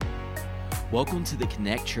Welcome to the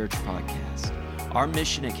Connect Church podcast. Our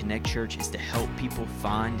mission at Connect Church is to help people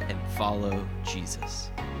find and follow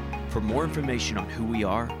Jesus. For more information on who we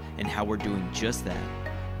are and how we're doing just that,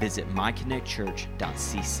 visit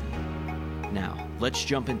myconnectchurch.cc. Now, let's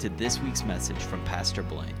jump into this week's message from Pastor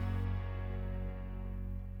Blaine.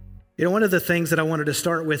 You know, one of the things that I wanted to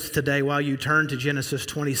start with today while you turn to Genesis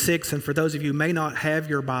 26, and for those of you who may not have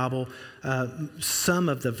your Bible, some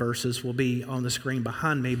of the verses will be on the screen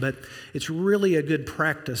behind me, but it's really a good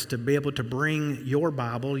practice to be able to bring your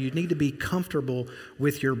Bible. You need to be comfortable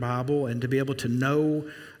with your Bible and to be able to know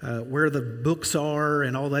where the books are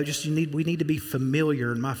and all that. We need to be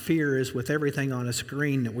familiar, and my fear is with everything on a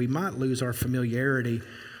screen that we might lose our familiarity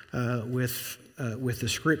with the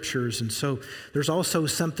scriptures. And so there's also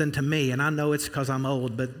something to me, and I know it's because I'm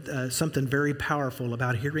old, but something very powerful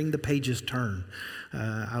about hearing the pages turn.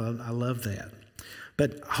 I love that.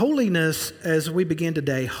 But holiness, as we begin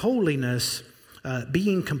today, holiness,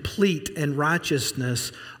 being complete, and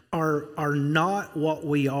righteousness are not what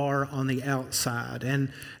we are on the outside.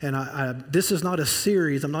 And this is not a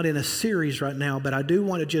series. I'm not in a series right now, but I do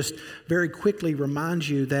want to just very quickly remind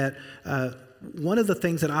you that one of the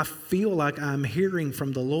things that I feel like I'm hearing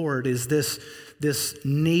from the Lord is this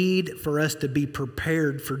need for us to be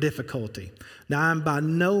prepared for difficulty. Now, I'm by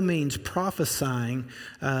no means prophesying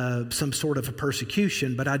some sort of a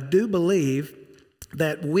persecution, but I do believe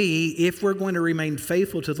that if we're going to remain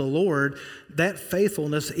faithful to the Lord, that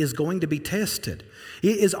faithfulness is going to be tested.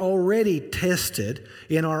 It is already tested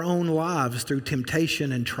in our own lives through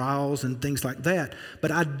temptation and trials and things like that. But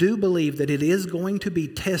I do believe that it is going to be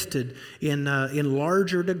tested in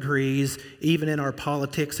larger degrees, even in our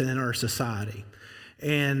politics and in our society.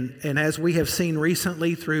 And as we have seen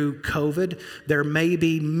recently through COVID, there may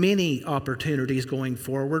be many opportunities going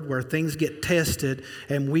forward where things get tested,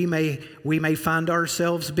 and we may find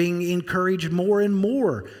ourselves being encouraged more and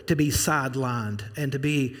more to be sidelined and to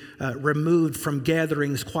be removed from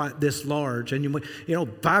gatherings quite this large. And you know,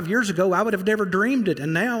 5 years ago I would have never dreamed it,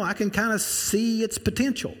 and now I can kind of see its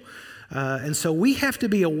potential. And so we have to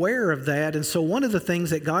be aware of that. And so one of the things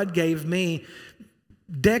that God gave me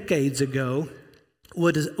decades ago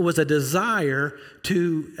was a desire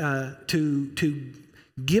to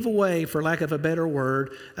give away, for lack of a better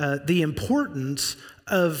word, the importance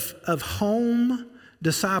of home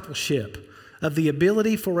discipleship, of the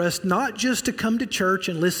ability for us not just to come to church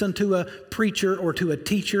and listen to a preacher or to a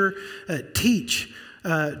teacher teach,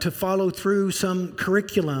 to follow through some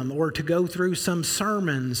curriculum or to go through some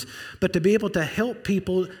sermons, but to be able to help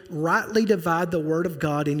people rightly divide the Word of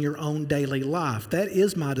God in your own daily life. That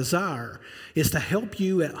is my desire, is to help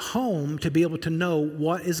you at home to be able to know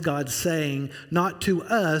what is God saying, not to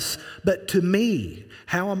us, but to me.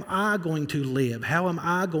 How am I going to live? How am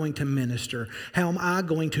I going to minister? How am I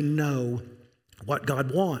going to know what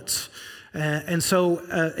God wants? And so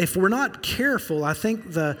if we're not careful, I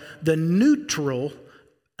think the neutral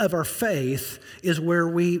of our faith is where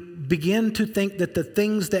we begin to think that the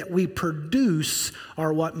things that we produce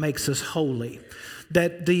are what makes us holy.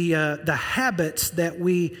 That the habits that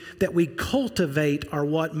we cultivate are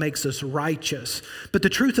what makes us righteous. But the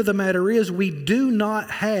truth of the matter is we do not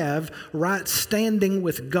have right standing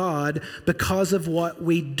with God because of what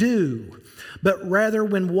we do, but rather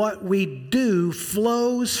when what we do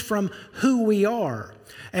flows from who we are.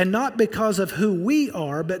 And not because of who we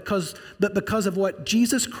are, but because of what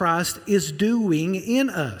Jesus Christ is doing in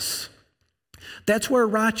us. That's where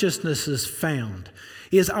righteousness is found,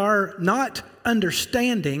 is our not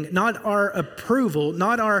understanding, not our approval,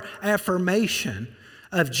 not our affirmation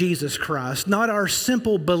of Jesus Christ, not our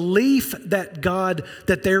simple belief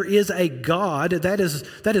that there is a God, that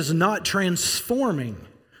is not transforming,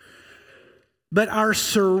 but our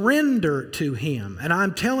surrender to Him. And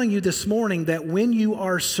I'm telling you this morning that when you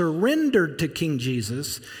are surrendered to King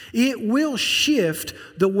Jesus, it will shift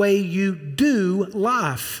the way you do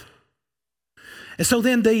life. And so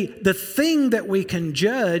then the thing that we can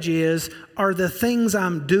judge are the things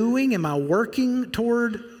I'm doing, am I working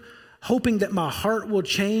toward hoping that my heart will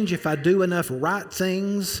change if I do enough right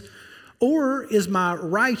things? Or is my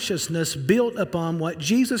righteousness built upon what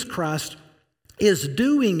Jesus Christ is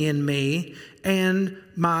doing in me and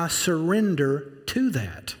my surrender to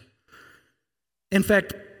that? In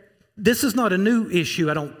fact, this is not a new issue,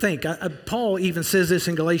 I don't think. Paul even says this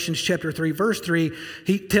in Galatians chapter 3, verse 3.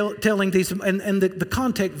 He telling these, and the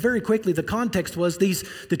context, very quickly, the context was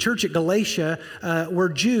the church at Galatia were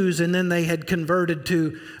Jews, and then they had converted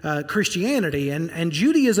to Christianity. And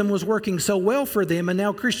Judaism was working so well for them, and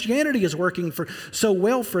now Christianity is working so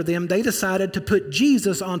well for them, they decided to put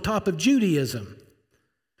Jesus on top of Judaism.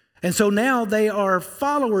 And so now they are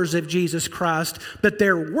followers of Jesus Christ, but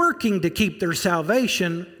they're working to keep their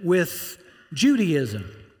salvation with Judaism.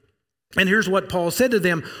 And here's what Paul said to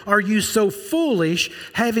them: "Are you so foolish,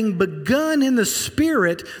 having begun in the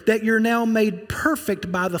Spirit, that you're now made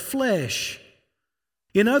perfect by the flesh?"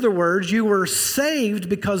 In other words, you were saved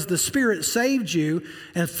because the Spirit saved you,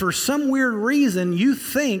 and for some weird reason you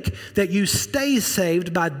think that you stay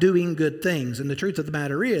saved by doing good things. And the truth of the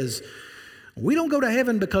matter is, we don't go to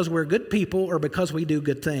heaven because we're good people or because we do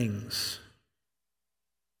good things.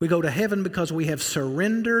 We go to heaven because we have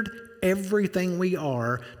surrendered everything we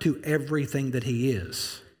are to everything that He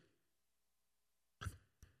is.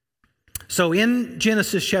 So in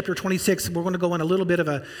Genesis chapter 26, we're going to go on a little bit of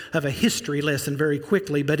a history lesson very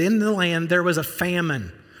quickly. But in the land, there was a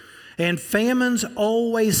famine. And famines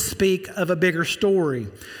always speak of a bigger story.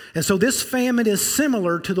 And so this famine is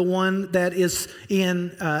similar to the one that is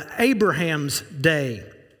in Abraham's day.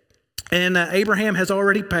 And Abraham has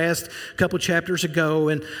already passed a couple chapters ago.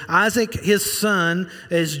 And Isaac, his son,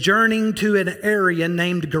 is journeying to an area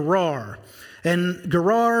named Gerar. And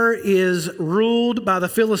Gerar is ruled by the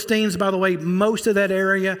Philistines. By the way, most of that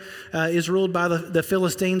area is ruled by the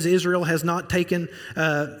Philistines. Israel has not taken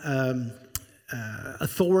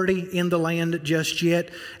authority in the land just yet.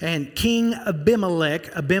 And King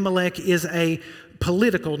Abimelech is a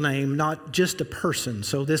political name, not just a person.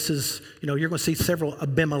 So this is, you're going to see several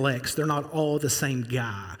Abimelechs. They're not all the same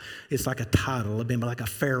guy. It's like a title, Abimelech, like a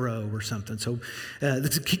pharaoh or something. So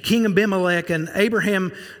this King Abimelech, and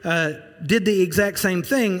Abraham did the exact same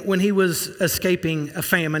thing when he was escaping a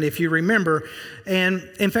famine, if you remember. And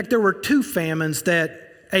in fact, there were two famines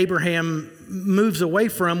that Abraham moves away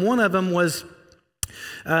from. One of them was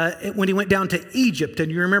when he went down to Egypt,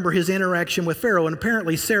 and you remember his interaction with Pharaoh, and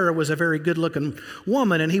apparently Sarah was a very good-looking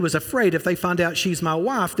woman, and he was afraid if they find out she's my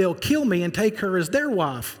wife, they'll kill me and take her as their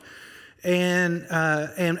wife. And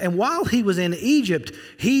while he was in Egypt,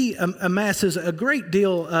 he amasses a great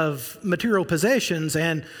deal of material possessions,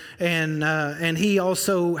 and he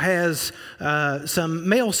also has some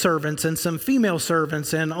male servants and some female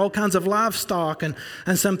servants and all kinds of livestock and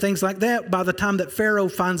some things like that. By the time that Pharaoh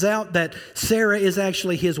finds out that Sarah is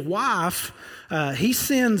actually his wife, he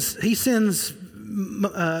sends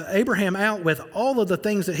Abraham out with all of the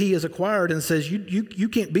things that he has acquired and says, "You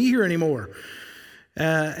can't be here anymore."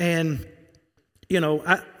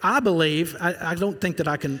 I believe, I don't think that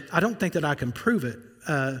I can prove it,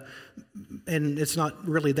 and it's not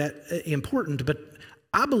really that important, but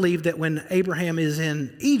I believe that when Abraham is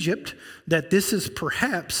in Egypt, that this is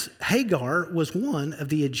perhaps Hagar was one of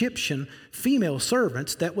the Egyptian female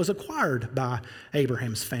servants that was acquired by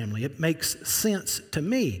Abraham's family. It makes sense to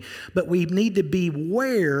me. But we need to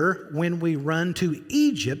beware when we run to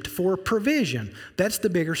Egypt for provision. That's the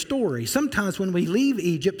bigger story. Sometimes when we leave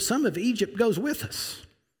Egypt, some of Egypt goes with us.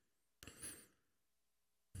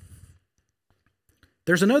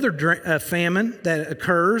 There's another famine that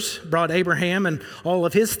occurs, brought Abraham and all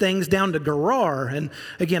of his things down to Gerar. And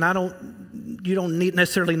again, you don't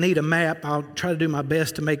necessarily need a map. I'll try to do my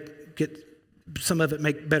best to get some of it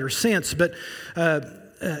make better sense. But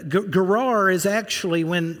Gerar is actually,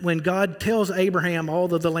 when God tells Abraham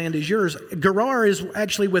all of the land is yours, Gerar is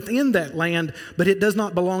actually within that land, but it does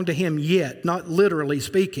not belong to him yet, not literally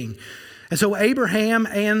speaking. And so Abraham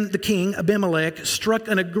and the king, Abimelech, struck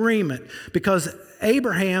an agreement because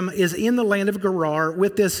Abraham is in the land of Gerar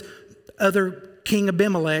with this other king,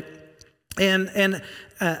 Abimelech, and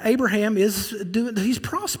Abraham he's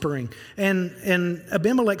prospering, and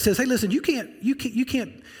Abimelech says, "Hey, listen, you can't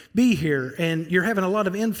be here, and you're having a lot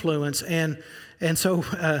of influence," and so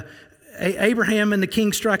Abraham and the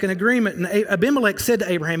king strike an agreement, and Abimelech said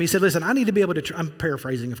to Abraham, he said, "Listen, I need to be able to, I'm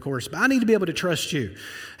paraphrasing, of course, but I need to be able to trust you.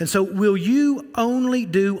 And so will you only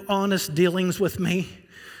do honest dealings with me?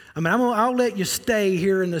 I mean, I'll let you stay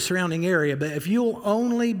here in the surrounding area, but if you'll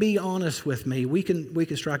only be honest with me, we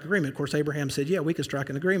can strike an agreement." Of course, Abraham said, "Yeah, we can strike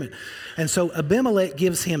an agreement." And so Abimelech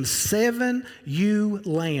gives him 7 ewe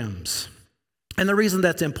lambs. And the reason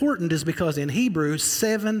that's important is because in Hebrew,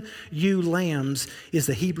 7 ewe lambs is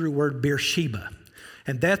the Hebrew word Beersheba.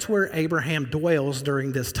 And that's where Abraham dwells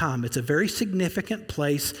during this time. It's a very significant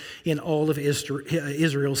place in all of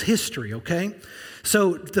Israel's history, okay?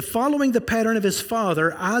 So following the pattern of his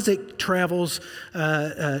father, Isaac travels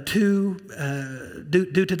due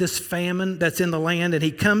to this famine that's in the land, and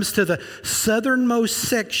he comes to the southernmost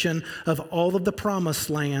section of all of the promised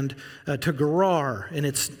land, to Gerar.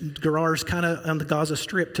 And Gerar's kind of on the Gaza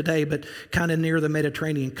Strip today, but kind of near the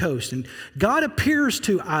Mediterranean coast. And God appears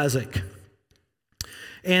to Isaac.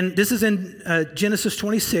 And this is in Genesis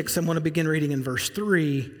 26. I'm going to begin reading in verse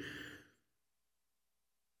 3.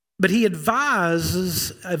 But he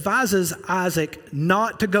advises Isaac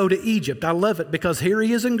not to go to Egypt. I love it because here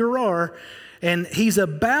he is in Gerar, and he's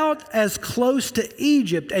about as close to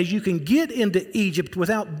Egypt as you can get into Egypt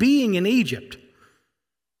without being in Egypt.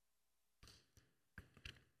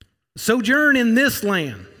 Sojourn in this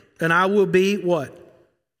land, and I will be what?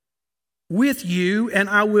 With you, and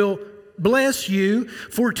I will bless you,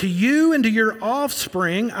 for to you and to your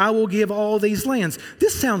offspring I will give all these lands.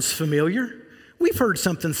 This sounds familiar. We've heard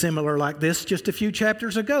something similar like this just a few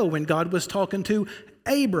chapters ago when God was talking to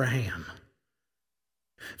Abraham.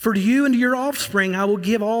 For to you and to your offspring I will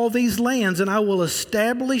give all these lands, and I will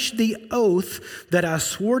establish the oath that I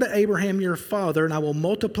swore to Abraham your father, and I will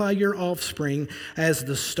multiply your offspring as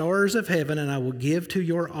the stars of heaven, and I will give to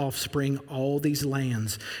your offspring all these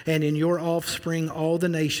lands. And in your offspring all the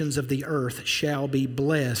nations of the earth shall be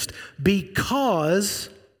blessed, because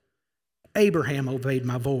Abraham obeyed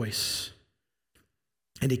my voice.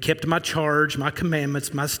 And he kept my charge, my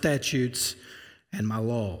commandments, my statutes, and my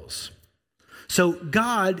laws. So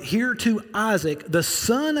God, here to Isaac, the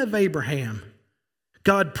son of Abraham,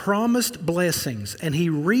 God promised blessings, and he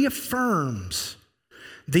reaffirms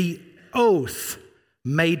the oath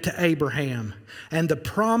made to Abraham. And the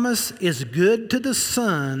promise is good to the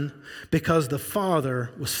son because the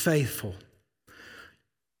father was faithful.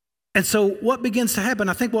 And so what begins to happen,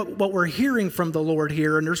 I think what we're hearing from the Lord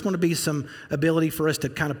here, and there's going to be some ability for us to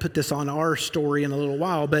kind of put this on our story in a little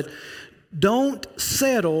while, but don't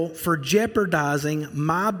settle for jeopardizing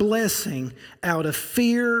my blessing out of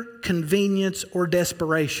fear, convenience, or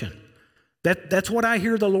desperation. That's what I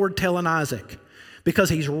hear the Lord telling Isaac. Because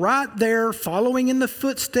he's right there following in the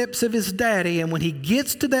footsteps of his daddy, and when he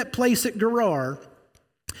gets to that place at Gerar,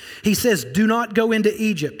 he says, do not go into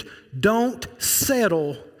Egypt. Don't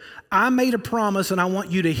settle. I made a promise, and I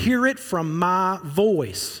want you to hear it from my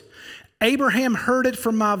voice. Abraham heard it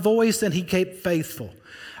from my voice, and he kept faithful.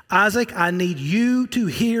 Isaac, I need you to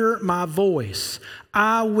hear my voice.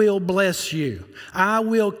 I will bless you. I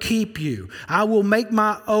will keep you. I will make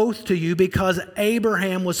my oath to you because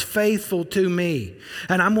Abraham was faithful to me.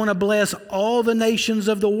 And I'm going to bless all the nations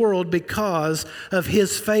of the world because of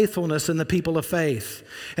his faithfulness and the people of faith.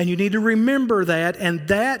 And you need to remember that, and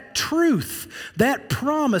that truth, that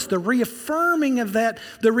promise, the reaffirming of that,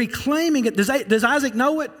 the reclaiming it. Does Isaac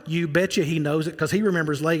know it? You betcha he knows it because he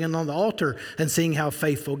remembers laying on the altar and seeing how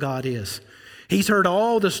faithful God is. He's heard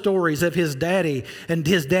all the stories of his daddy and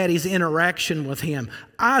his daddy's interaction with him.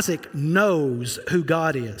 Isaac knows who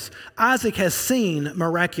God is. Isaac has seen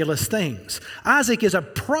miraculous things. Isaac is a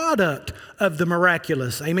product of the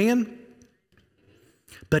miraculous. Amen?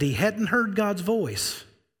 But he hadn't heard God's voice.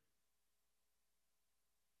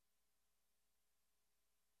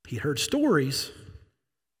 He heard stories.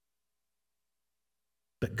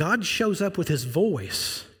 But God shows up with his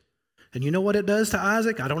voice. And you know what it does to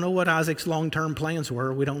Isaac? I don't know what Isaac's long-term plans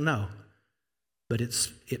were. We don't know. But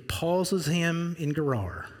it pauses him in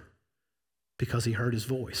Gerar because he heard his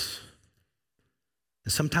voice.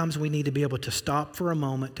 And sometimes we need to be able to stop for a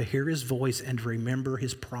moment to hear his voice and remember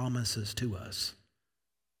his promises to us.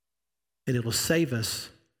 And it will save us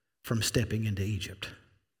from stepping into Egypt.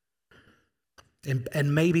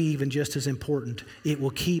 And maybe even just as important, it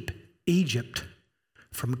will keep Egypt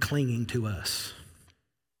from clinging to us.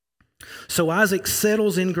 So Isaac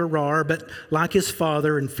settles in Gerar, but like his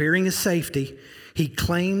father and fearing his safety, he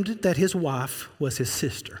claimed that his wife was his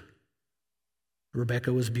sister.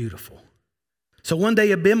 Rebekah was beautiful. So one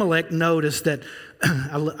day Abimelech noticed that,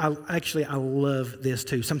 I love this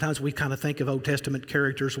too. Sometimes we kind of think of Old Testament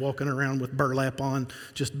characters walking around with burlap on,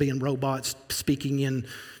 just being robots, speaking in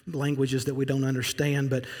languages that we don't understand.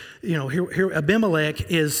 But, you know, here Abimelech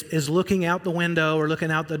is looking out the window or looking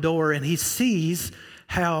out the door, and he sees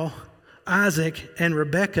how Isaac and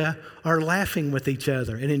Rebekah are laughing with each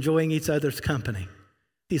other and enjoying each other's company.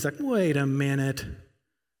 He's like, wait a minute.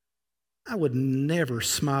 I would never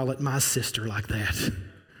smile at my sister like that.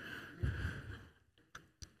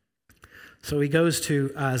 So he goes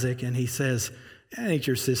to Isaac and he says, that ain't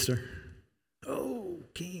your sister. Oh,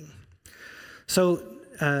 king. So,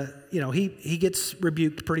 he gets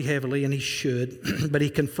rebuked pretty heavily, and he should, but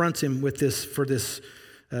he confronts him with this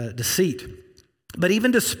deceit. But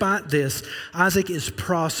even despite this, Isaac is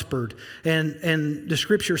prospered. And the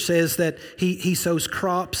scripture says that he sows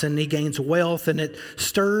crops and he gains wealth, and it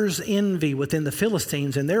stirs envy within the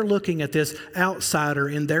Philistines. And they're looking at this outsider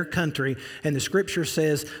in their country. And the scripture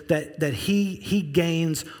says that he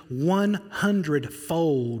gains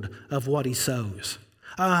 100-fold of what he sows.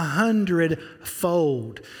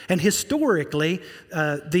 100-fold. And historically,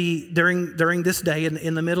 during this day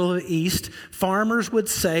in the Middle East, farmers would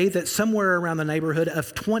say that somewhere around the neighborhood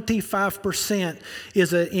of 25%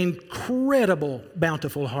 is an incredible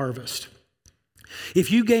bountiful harvest.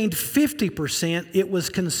 If you gained 50%, it was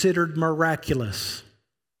considered miraculous.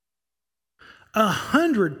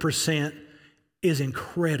 100% is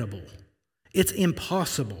incredible. It's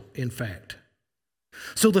impossible, in fact.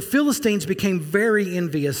 So the Philistines became very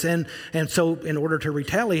envious, and so in order to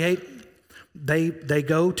retaliate, they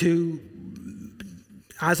go to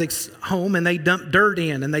Isaac's home and they dump dirt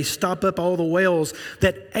in and they stop up all the wells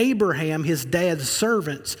that Abraham, his dad's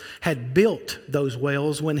servants, had built those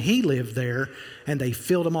wells when he lived there, and they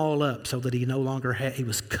filled them all up so that he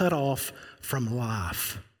was cut off from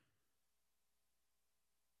life.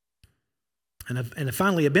 And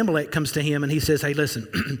finally Abimelech comes to him and he says, hey,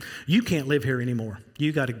 listen, you can't live here anymore.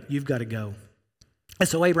 You've got to go. And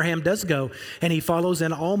so Abraham does go, and he follows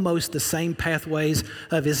in almost the same pathways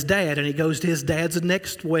of his dad, and he goes to his dad's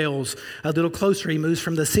next wells a little closer. He moves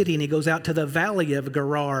from the city and he goes out to the valley of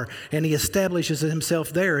Gerar, and he establishes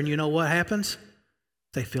himself there. And you know what happens?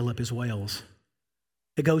 They fill up his wells.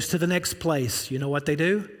 It goes to the next place. You know what they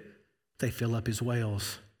do? They fill up his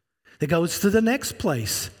wells. It goes to the next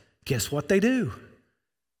place. Guess what they do?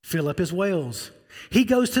 Fill up his wells. He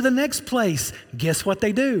goes to the next place. Guess what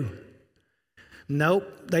they do?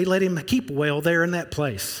 Nope, they let him keep a well there in that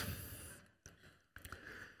place.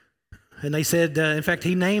 And they said, in fact,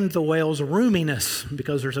 he named the wells roominess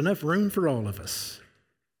because there's enough room for all of us.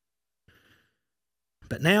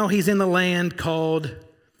 But now he's in the land called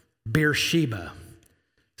Beersheba,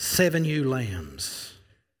 7 ewe lambs.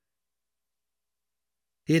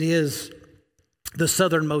 It is the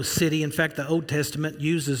southernmost city. In fact, the Old Testament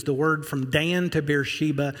uses the word from Dan to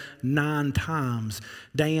Beersheba 9 times.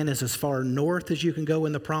 Dan is as far north as you can go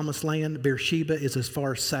in the Promised Land. Beersheba is as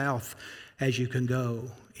far south as you can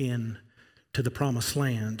go in to the Promised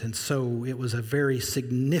Land. And so it was a very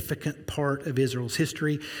significant part of Israel's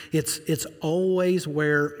history. It's always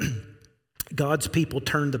where God's people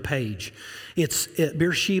turn the page.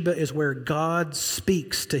 Beersheba is where God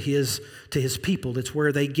speaks to his people. It's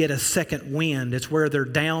where they get a second wind. It's where they're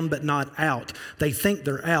down but not out. They think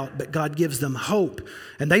they're out, but God gives them hope.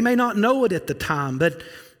 And they may not know it at the time, but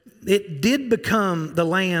it did become the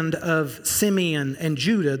land of Simeon and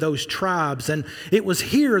Judah, those tribes. And it was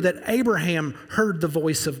here that Abraham heard the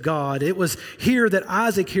voice of God. It was here that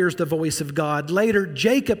Isaac hears the voice of God. Later,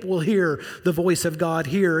 Jacob will hear the voice of God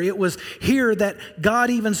here. It was here that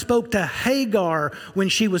God even spoke to Hagar when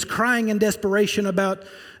she was crying in desperation about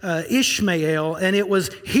Ishmael. And it was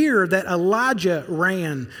here that Elijah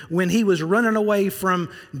ran when he was running away from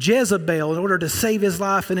Jezebel in order to save his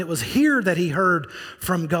life. And it was here that he heard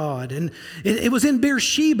from God. And it was in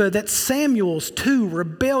Beersheba that Samuel's 2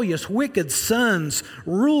 rebellious, wicked sons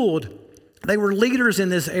ruled. They were leaders in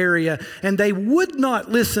this area, and they would not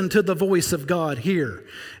listen to the voice of God here.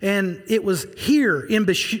 And it was here in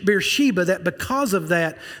Beersheba that because of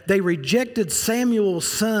that, they rejected Samuel's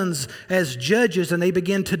sons as judges, and they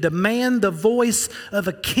began to demand the voice of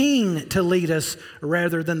a king to lead us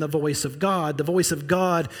rather than the voice of God. The voice of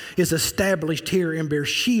God is established here in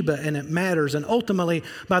Beersheba, and it matters. And ultimately,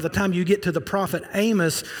 by the time you get to the prophet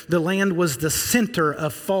Amos, the land was the center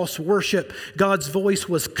of false worship. God's voice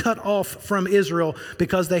was cut off from Israel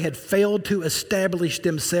because they had failed to establish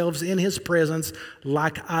themselves in his presence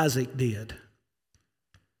like Isaac did.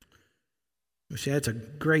 You see, that's a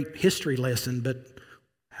great history lesson, but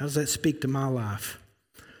how does that speak to my life?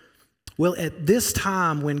 Well, at this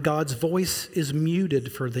time when God's voice is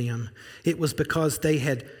muted for them, it was because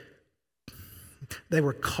they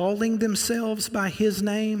were calling themselves by his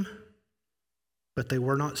name, but they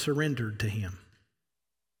were not surrendered to him.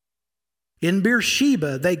 In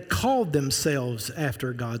Beersheba, they called themselves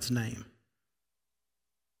after God's name,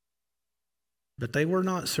 but they were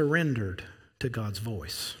not surrendered to God's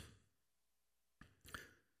voice.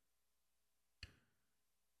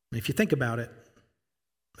 If you think about it,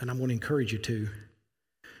 and I'm going to encourage you to,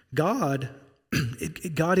 God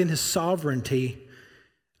in his sovereignty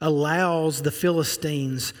allows the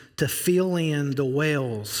Philistines to fill in the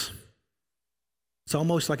wells. It's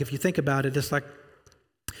almost like, if you think about it, it's like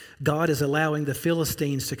God is allowing the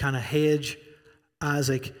Philistines to kind of hedge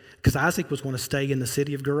Isaac, because Isaac was going to stay in the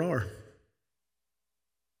city of Gerar.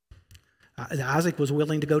 Isaac was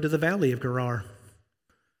willing to go to the valley of Gerar.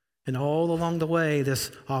 And all along the way,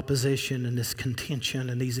 this opposition and this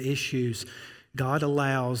contention and these issues, God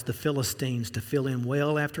allows the Philistines to fill in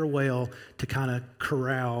well after well to kind of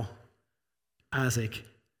corral Isaac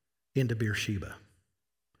into Beersheba.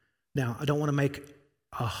 Now, I don't want to make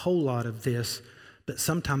a whole lot of this, but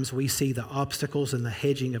sometimes we see the obstacles and the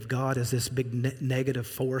hedging of God as this big negative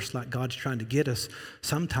force, like God's trying to get us.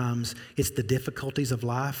 Sometimes it's the difficulties of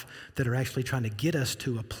life that are actually trying to get us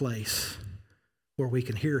to a place where we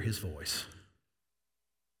can hear his voice.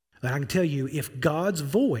 But I can tell you, if God's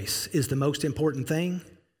voice is the most important thing,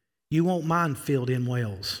 you won't mind filled-in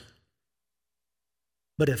wells.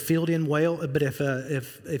 But if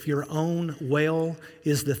if your own well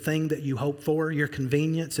is the thing that you hope for, your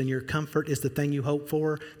convenience and your comfort is the thing you hope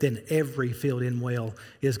for, then every filled-in well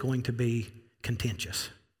is going to be contentious.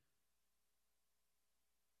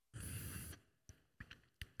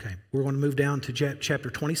 Okay, we're going to move down to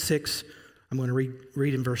chapter 26. I'm going to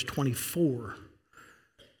read in verse 24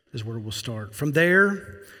 is where we'll start. From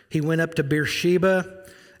there, he went up to Beersheba,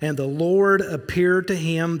 and the Lord appeared to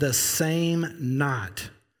him the same night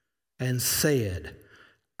and said,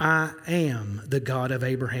 I am the God of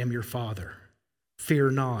Abraham your father. Fear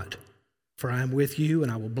not, for I am with you,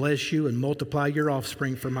 and I will bless you and multiply your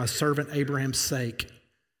offspring for my servant Abraham's sake.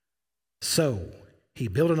 So he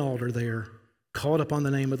built an altar there, called upon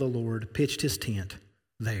the name of the Lord, pitched his tent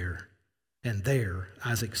there, and there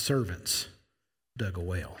Isaac's servants dug a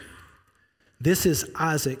well. This is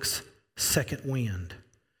Isaac's second wind.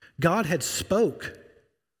 God had spoke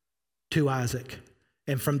to Isaac,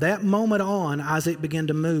 and from that moment on, Isaac began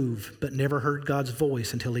to move, but never heard God's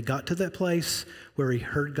voice until he got to that place where he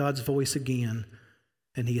heard God's voice again,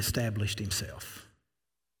 and he established himself.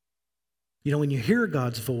 You know, when you hear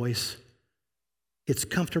God's voice, it's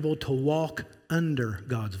comfortable to walk under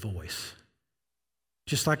God's voice,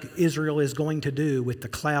 just like Israel is going to do with the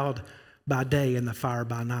cloud by day and the fire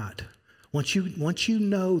by night. Once you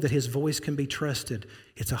know that his voice can be trusted,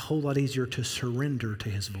 it's a whole lot easier to surrender to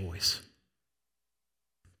his voice.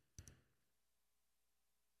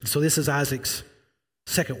 So this is Isaac's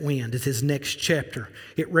second wind. It's his next chapter.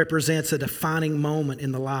 It represents a defining moment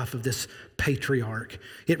in the life of this patriarch.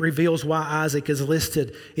 It reveals why Isaac is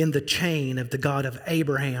listed in the chain of the God of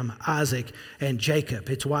Abraham, Isaac, and Jacob.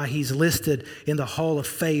 It's why he's listed in the Hall of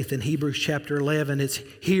Faith in Hebrews chapter 11. It's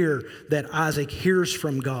here that Isaac hears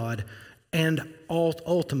from God and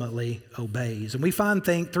ultimately obeys. And we find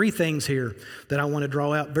three things here that I want to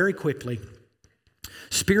draw out very quickly.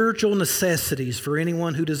 Spiritual necessities for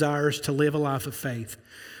anyone who desires to live a life of faith.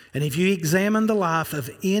 And if you examine the life of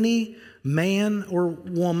any man or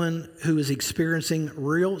woman who is experiencing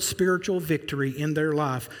real spiritual victory in their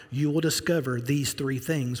life, you will discover these three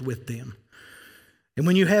things with them. And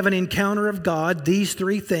when you have an encounter of God, these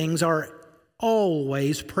three things are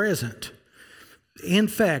always present. In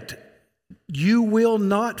fact, you will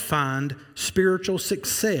not find spiritual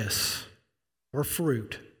success or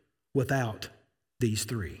fruit without these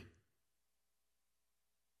three.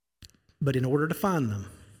 But in order to find them,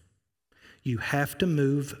 you have to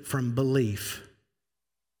move from belief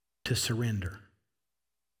to surrender.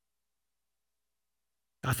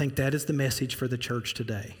 I think that is the message for the church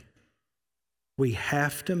today. We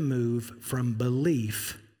have to move from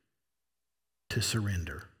belief to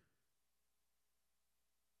surrender.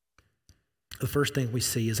 The first thing we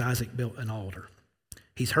see is Isaac built an altar.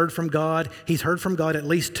 He's heard from God. He's heard from God at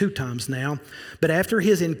least 2 times now. But after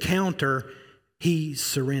his encounter, he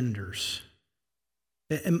surrenders.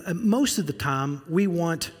 And most of the time, we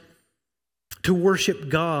want to worship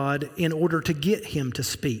God in order to get him to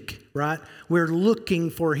speak, right? We're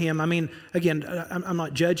looking for him. I mean, again, I'm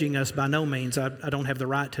not judging us by no means. I don't have the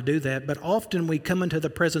right to do that. But often we come into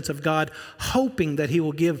the presence of God hoping that he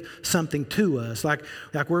will give something to us. Like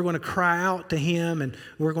we're going to cry out to him and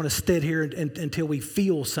we're going to sit here until we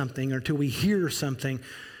feel something or until we hear something.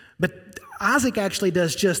 But Isaac actually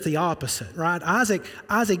does just the opposite, right?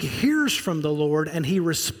 Isaac hears from the Lord and he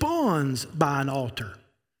responds by an altar.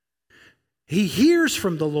 He hears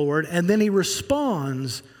from the Lord and then he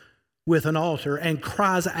responds with an altar and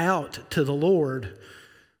cries out to the Lord.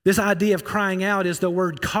 This idea of crying out is the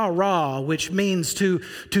word kara, which means to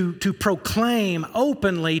proclaim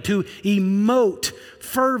openly, to emote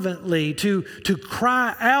fervently, to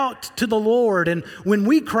cry out to the Lord. And when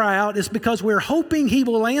we cry out, it's because we're hoping he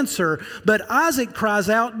will answer. But Isaac cries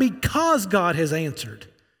out because God has answered.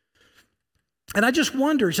 And I just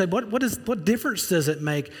wonder, you say, what difference does it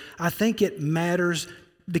make? I think it matters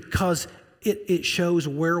because it shows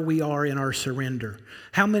where we are in our surrender.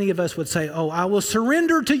 How many of us would say, oh, I will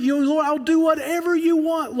surrender to you, Lord. I'll do whatever you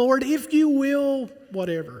want, Lord, if you will,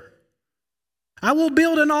 whatever. I will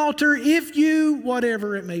build an altar if you,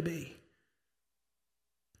 whatever it may be.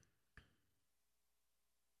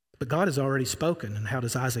 But God has already spoken, and how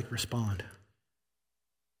does Isaac respond?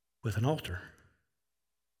 With an altar.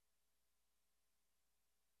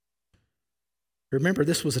 Remember,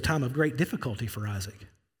 this was a time of great difficulty for Isaac.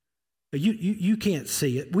 You can't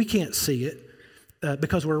see it. We can't see it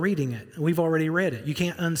because we're reading it. We've already read it. You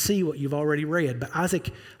can't unsee what you've already read. But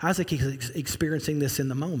Isaac is experiencing this in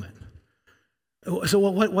the moment. So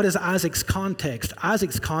what is Isaac's context?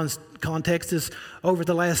 Isaac's context is over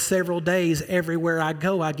the last several days, everywhere I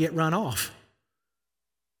go, I get run off.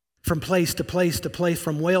 From place to place to place,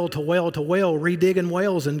 from well to well to well, redigging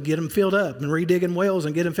wells and get them filled up, and redigging wells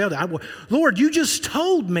and get them filled up. Lord, you just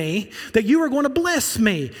told me that you were going to bless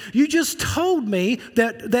me. You just told me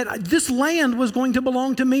that this land was going to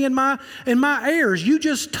belong to me and my heirs. You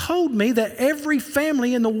just told me that every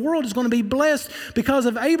family in the world is going to be blessed because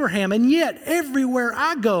of Abraham. And yet, everywhere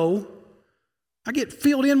I go, I get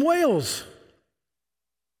filled in wells.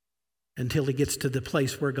 Until he gets to the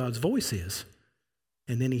place where God's voice is.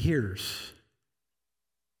 And then he hears.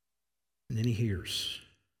 And then he hears.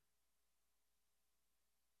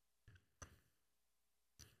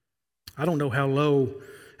 I don't know how low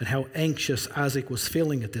and how anxious Isaac was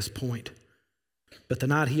feeling at this point. But the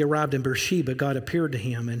night he arrived in Beersheba, God appeared to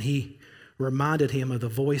him and he reminded him of the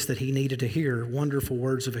voice that he needed to hear, wonderful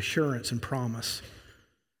words of assurance and promise.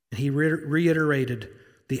 And he reiterated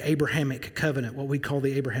the Abrahamic covenant, what we call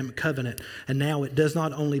the Abrahamic covenant. And now it does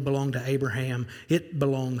not only belong to Abraham, it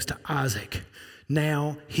belongs to Isaac.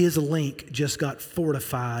 Now his link just got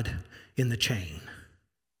fortified in the chain.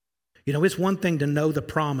 You know, it's one thing to know the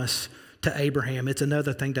promise to Abraham. It's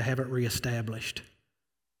another thing to have it reestablished.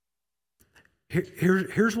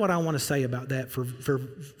 Here's what I want to say about that.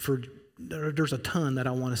 There's a ton that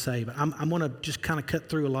I want to say, but I'm going to just kind of cut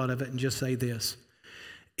through a lot of it and just say this.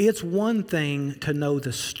 It's one thing to know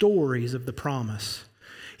the stories of the promise.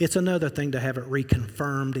 It's another thing to have it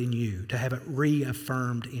reconfirmed in you, to have it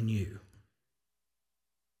reaffirmed in you.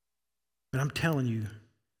 But I'm telling you,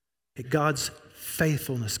 that God's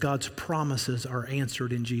faithfulness, God's promises are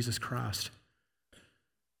answered in Jesus Christ.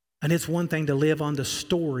 And it's one thing to live on the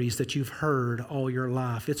stories that you've heard all your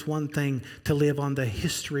life. It's one thing to live on the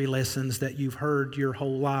history lessons that you've heard your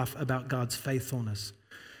whole life about God's faithfulness.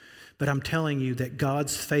 But I'm telling you that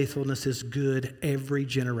God's faithfulness is good every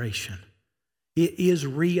generation. It is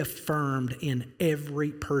reaffirmed in every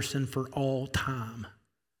person for all time.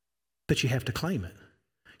 But you have to claim it.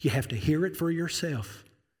 You have to hear it for yourself.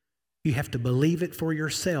 You have to believe it for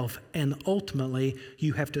yourself. And ultimately,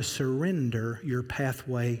 you have to surrender your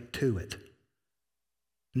pathway to it.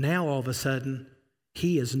 Now, all of a sudden,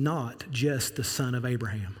 he is not just the son of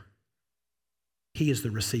Abraham. He is the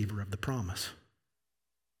receiver of the promise.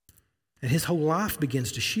 And his whole life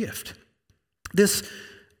begins to shift. This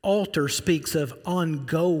altar speaks of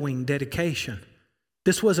ongoing dedication.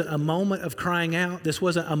 This wasn't a moment of crying out. This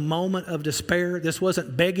wasn't a moment of despair. This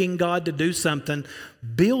wasn't begging God to do something.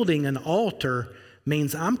 Building an altar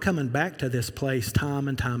means I'm coming back to this place time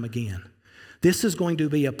and time again. This is going to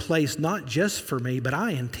be a place not just for me, but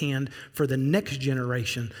I intend for the next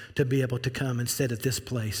generation to be able to come and sit at this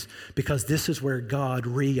place, because this is where God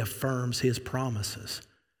reaffirms his promises.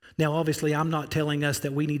 Now, obviously, I'm not telling us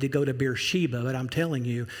that we need to go to Beersheba, but I'm telling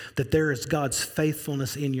you that there is God's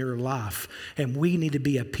faithfulness in your life. And we need to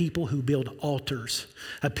be a people who build altars,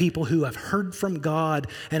 a people who have heard from God,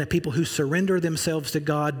 and a people who surrender themselves to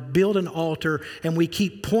God, build an altar, and we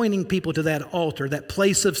keep pointing people to that altar, that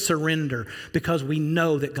place of surrender, because we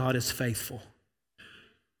know that God is faithful.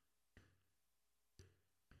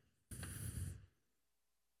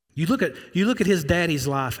 You look at his daddy's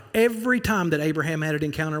life. Every time that Abraham had an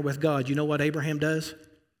encounter with God, you know what Abraham does?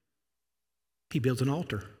 He builds an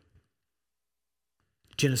altar.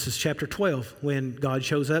 Genesis chapter 12, when God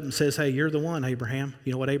shows up and says, hey, you're the one, Abraham.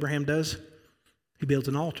 You know what Abraham does? He builds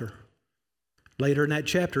an altar. Later in that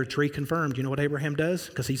chapter, it's reconfirmed. You know what Abraham does?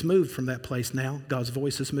 Because he's moved from that place now. God's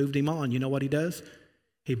voice has moved him on. You know what he does?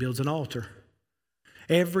 He builds an altar.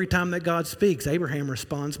 Every time that God speaks, Abraham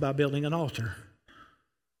responds by building an altar.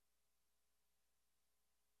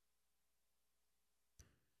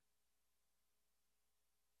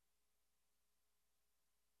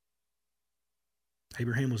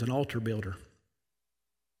 Abraham was an altar builder.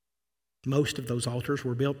 Most of those altars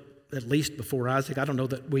were built at least before Isaac. I don't know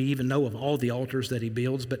that we even know of all the altars that he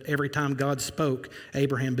builds, but every time God spoke,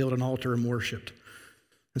 Abraham built an altar and worshiped.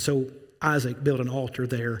 And so Isaac built an altar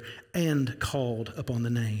there and called upon the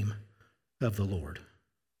name of the Lord.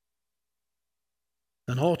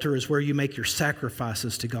 An altar is where you make your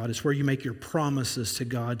sacrifices to God. It's where you make your promises to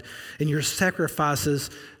God. And your sacrifices,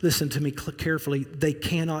 listen to me carefully, they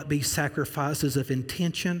cannot be sacrifices of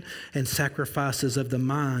intention and sacrifices of the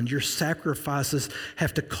mind. Your sacrifices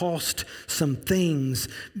have to cost some things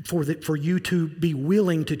for you to be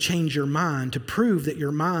willing to change your mind, to prove that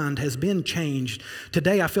your mind has been changed.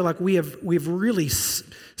 Today, I feel like we've really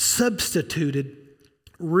substituted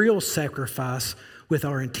real sacrifice with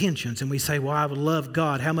our intentions. And we say, well, I love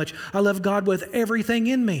God. How much? I love God with everything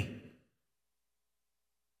in me.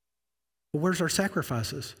 Well, where's our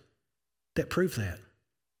sacrifices that prove that?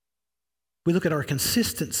 We look at our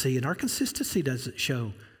consistency, and our consistency doesn't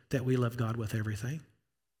show that we love God with everything.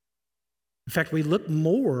 In fact, we look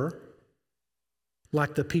more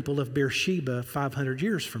like the people of Beersheba 500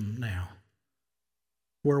 years from now,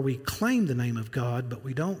 where we claim the name of God, but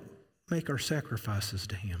we don't make our sacrifices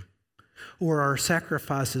to Him. Or our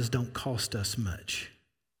sacrifices don't cost us much.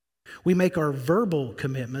 We make our verbal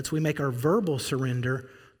commitments, we make our verbal surrender,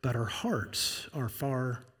 but our hearts are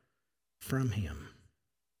far from Him.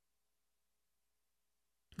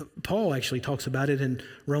 Paul actually talks about it in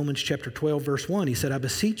Romans chapter 12, verse 1. He said, I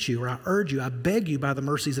beseech you, or I urge you, I beg you by the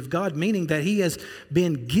mercies of God, meaning that He has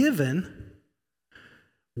been given,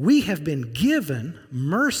 we have been given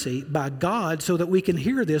mercy by God so that we can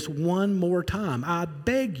hear this one more time. I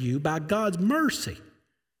beg you by God's mercy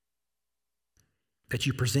that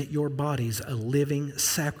you present your bodies a living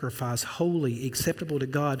sacrifice, holy, acceptable to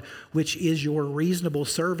God, which is your reasonable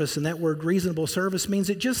service. And that word reasonable service means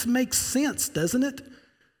it just makes sense, doesn't it?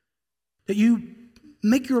 That you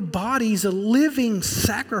make your bodies a living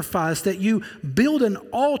sacrifice, that you build an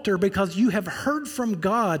altar because you have heard from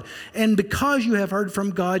God. And because you have heard from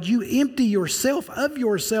God, you empty yourself of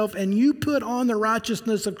yourself and you put on the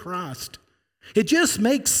righteousness of Christ. It just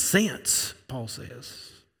makes sense, Paul says.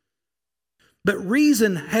 But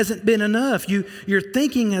reason hasn't been enough. Your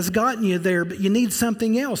thinking has gotten you there, but you need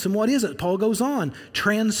something else. And what is it? Paul goes on.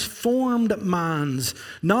 Transformed minds,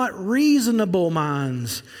 not reasonable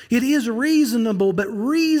minds. It is reasonable, but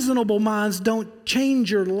reasonable minds don't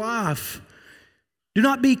change your life. Do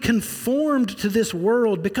not be conformed to this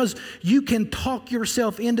world, because you can talk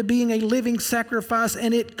yourself into being a living sacrifice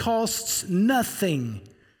and it costs nothing.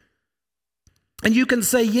 And you can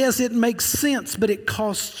say, yes, it makes sense, but it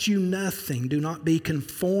costs you nothing. Do not be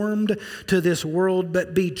conformed to this world,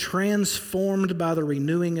 but be transformed by the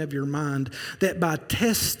renewing of your mind, that by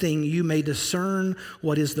testing you may discern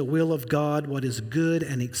what is the will of God, what is good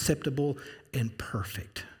and acceptable and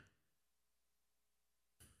perfect.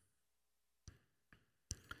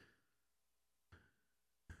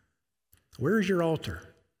 Where is your altar?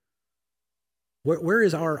 Where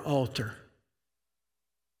is our altar?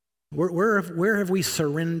 Where have we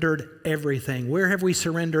surrendered everything? Where have we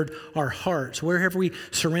surrendered our hearts? Where have we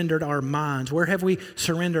surrendered our minds? Where have we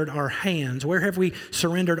surrendered our hands? Where have we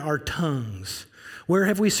surrendered our tongues? Where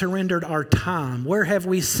have we surrendered our time? Where have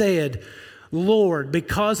we said, Lord,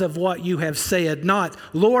 because of what you have said, not,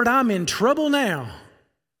 Lord, I'm in trouble now.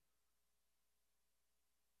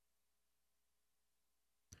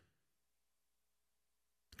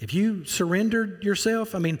 If you surrendered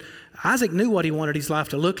yourself, Isaac knew what he wanted his life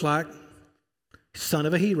to look like, son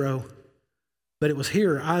of a hero. But it was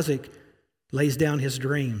here Isaac lays down his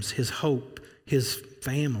dreams, his hope, his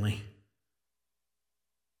family.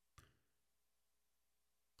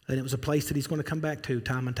 And it was a place that he's going to come back to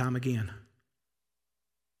time and time again.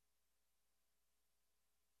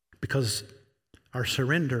 Because our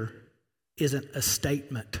surrender isn't a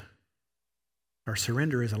statement. Our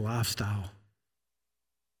surrender is a lifestyle.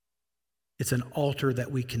 It's an altar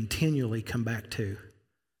that we continually come back to.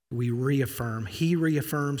 We reaffirm. He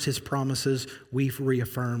reaffirms His promises. We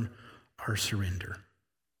reaffirm our surrender.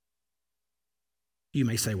 You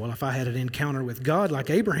may say, well, if I had an encounter with God like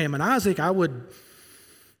Abraham and Isaac,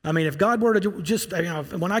 if God were to just,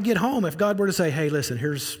 when I get home, if God were to say, hey, listen,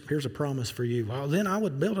 here's a promise for you, well, then I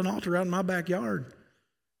would build an altar out in my backyard.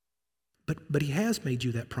 But He has made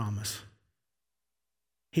you that promise.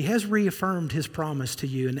 He has reaffirmed His promise to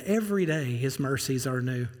you, and every day His mercies are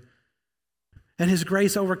new. And His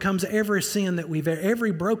grace overcomes every sin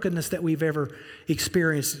every brokenness that we've ever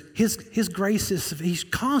experienced. His grace He's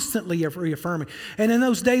constantly reaffirming. And in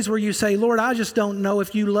those days where you say, Lord, I just don't know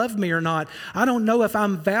if you love me or not. I don't know if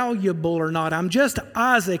I'm valuable or not. I'm just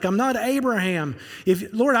Isaac. I'm not Abraham.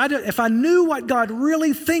 If I knew what God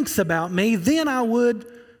really thinks about me, then I would.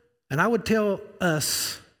 And I would tell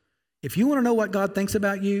us, if you want to know what God thinks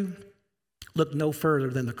about you, look no further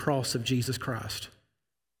than the cross of Jesus Christ.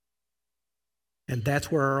 And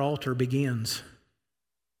that's where our altar begins.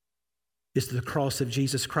 is to the cross of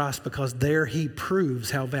Jesus Christ, because there he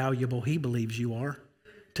proves how valuable he believes you are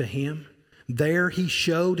to him. There he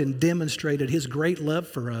showed and demonstrated his great love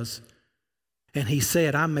for us. And he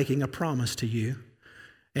said, I'm making a promise to you,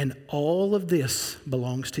 and all of this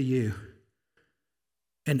belongs to you.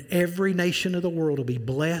 And every nation of the world will be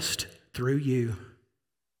blessed through you.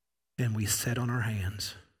 And we sat on our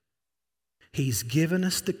hands. He's given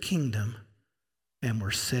us the kingdom, and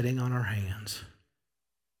we're sitting on our hands.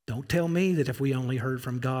 Don't tell me that if we only heard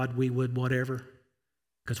from God, we would whatever,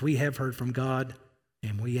 because we have heard from God,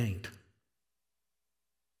 and we ain't.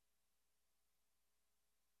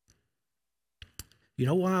 You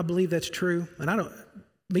know why I believe that's true? And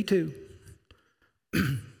me too.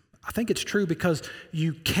 I think it's true because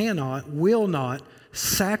you will not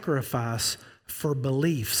sacrifice for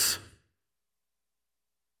beliefs.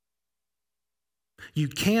 You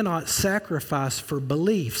cannot sacrifice for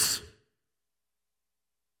beliefs,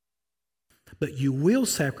 but you will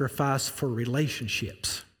sacrifice for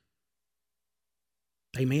relationships.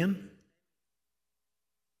 Amen?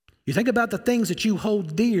 You think about the things that you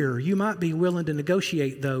hold dear, you might be willing to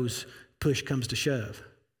negotiate those, push comes to shove.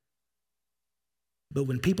 But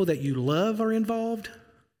when people that you love are involved,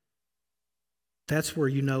 that's where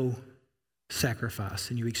you know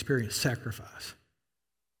sacrifice and you experience sacrifice.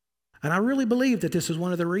 And I really believe that this is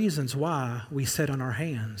one of the reasons why we sit on our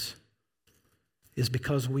hands, is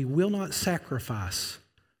because we will not sacrifice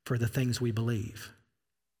for the things we believe.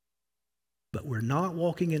 But we're not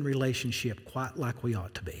walking in relationship quite like we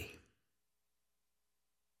ought to be.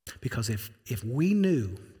 Because if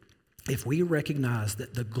we recognized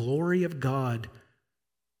that the glory of God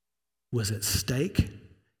was at stake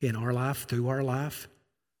in our life, through our life,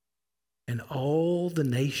 and all the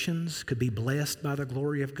nations could be blessed by the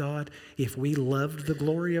glory of God, if we loved the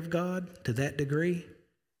glory of God to that degree,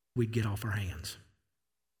 we'd get off our hands.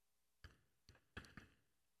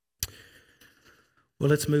 Well,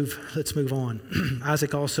 let's move on.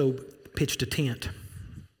 Isaac also pitched a tent.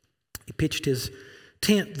 He pitched his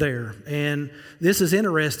tent there. And this is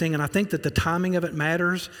interesting, and I think that the timing of it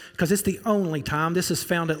matters, because it's the only time, this is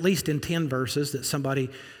found at least in 10 verses, that somebody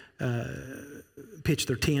pitched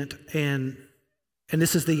their tent. And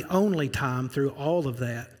this is the only time through all of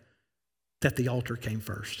that the altar came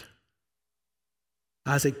first.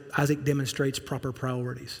 Isaac demonstrates proper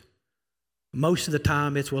priorities. Most of the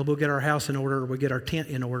time it's, well, we'll get our house in order, or we'll get our tent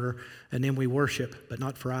in order, and then we worship, but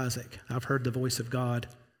not for Isaac. I've heard the voice of God.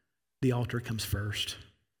 The altar comes first.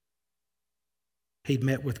 He'd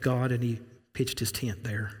met with God and he pitched his tent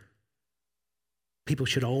there. People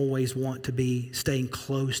should always want to be staying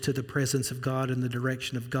close to the presence of God and the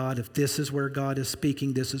direction of God. If this is where God is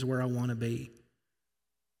speaking, this is where I want to be.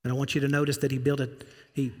 And I want you to notice that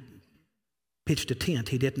he pitched a tent.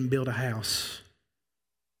 He didn't build a house.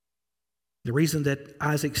 The reason that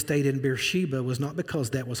Isaac stayed in Beersheba was not because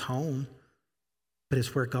that was home, but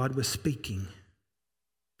it's where God was speaking.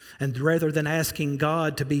 And rather than asking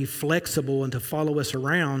God to be flexible and to follow us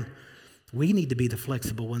around, we need to be the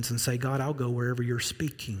flexible ones and say, God, I'll go wherever you're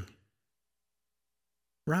speaking.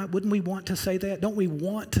 Right? Wouldn't we want to say that? Don't we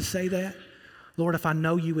want to say that? Lord, if I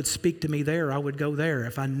know you would speak to me there, I would go there.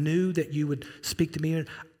 If I knew that you would speak to me,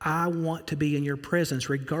 I want to be in your presence,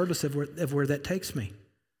 regardless of where that takes me.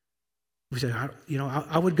 We say,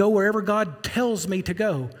 I would go wherever God tells me to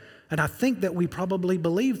go. And I think that we probably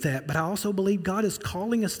believe that, but I also believe God is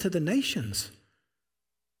calling us to the nations.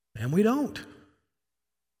 And we don't.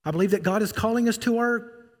 I believe that God is calling us to our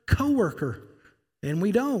coworker, and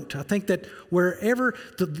we don't. I think that wherever,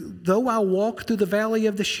 though I walk through the valley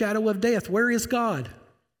of the shadow of death, where is God?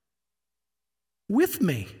 With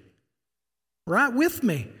me. Right with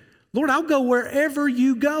me. Lord, I'll go wherever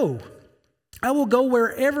you go. I will go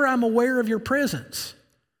wherever I'm aware of your presence.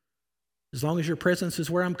 As long as your presence is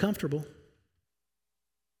where I'm comfortable.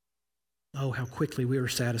 Oh, how quickly we are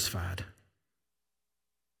satisfied.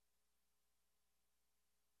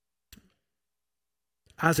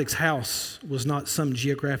 Isaac's house was not some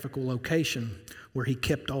geographical location where he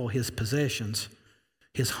kept all his possessions.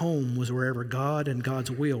 His home was wherever God and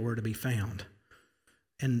God's will were to be found.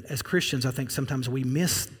 And as Christians, I think sometimes we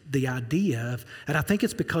miss the idea of, and I think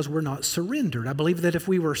it's because we're not surrendered. I believe that if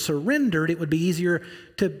we were surrendered, it would be easier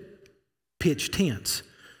to pitch tents.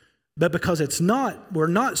 But because we're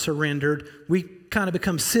not surrendered, we kind of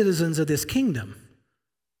become citizens of this kingdom.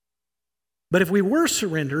 But if we were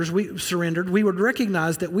surrendered, we would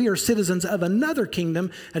recognize that we are citizens of another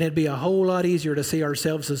kingdom, and it'd be a whole lot easier to see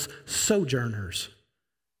ourselves as sojourners,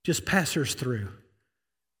 just passers through,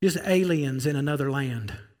 just aliens in another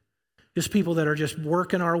land. Just people that are just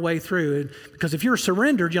working our way through. Because if you're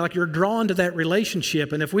surrendered, you're drawn to that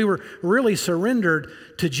relationship. And if we were really surrendered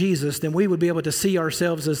to Jesus, then we would be able to see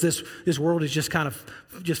ourselves as this world is just kind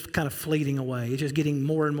of fleeting away. It's just getting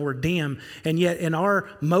more and more dim. And yet in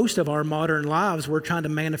most of our modern lives, we're trying to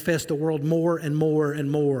manifest the world more and more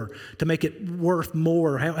and more to make it worth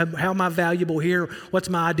more. How am I valuable here? What's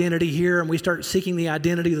my identity here? And we start seeking the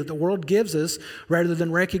identity that the world gives us rather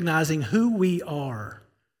than recognizing who we are.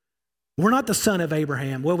 We're not the son of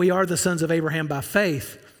Abraham. Well, we are the sons of Abraham by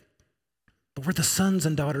faith, but we're the sons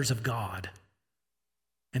and daughters of God.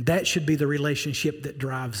 And that should be the relationship that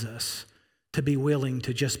drives us to be willing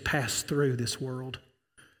to just pass through this world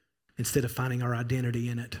instead of finding our identity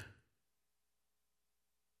in it.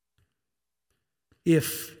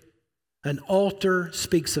 If an altar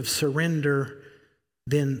speaks of surrender,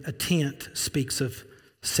 then a tent speaks of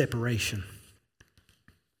separation.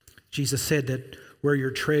 Jesus said that where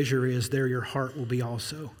your treasure is, there your heart will be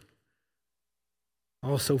also.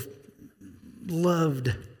 I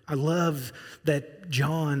love that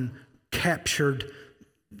John captured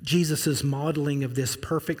Jesus' modeling of this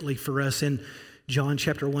perfectly for us in John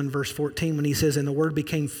chapter 1, verse 14, when he says, "And the Word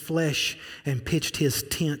became flesh and pitched his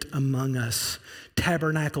tent among us,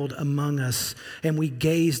 tabernacled among us, and we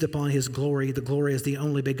gazed upon his glory. The glory is the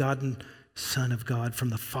only begotten Son of God from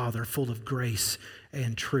the Father, full of grace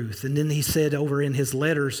and truth." And then he said over in his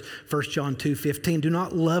letters, 1 John 2:15, "Do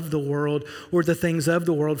not love the world or the things of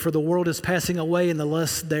the world, for the world is passing away and the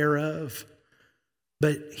lust thereof.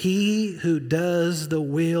 But he who does the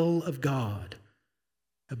will of God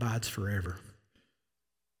abides forever."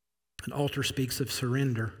 An altar speaks of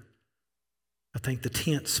surrender. I think the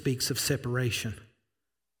tent speaks of separation.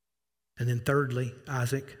 And then thirdly,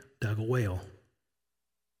 Isaac dug a well.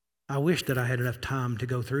 I wish that I had enough time to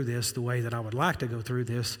go through this the way that I would like to go through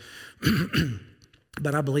this,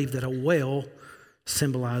 but I believe that a well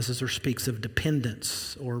symbolizes or speaks of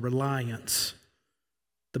dependence or reliance.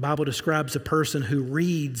 The Bible describes a person who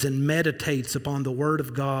reads and meditates upon the Word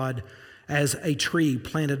of God as a tree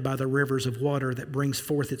planted by the rivers of water that brings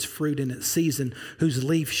forth its fruit in its season, whose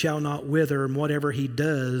leaf shall not wither, and whatever he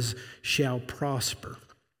does shall prosper.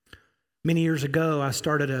 Many years ago, I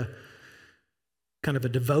started a kind of a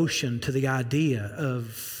devotion to the idea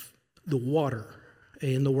of the water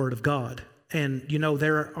in the Word of God. And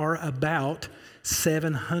there are about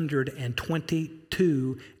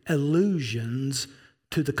 722 allusions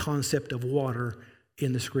to the concept of water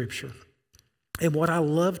in the Scripture. And what I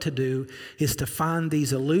love to do is to find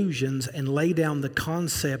these allusions and lay down the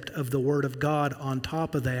concept of the Word of God on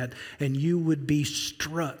top of that, and you would be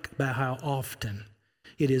struck by how often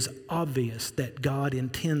it is obvious that God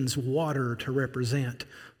intends water to represent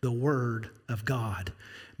the Word of God,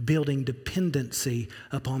 building dependency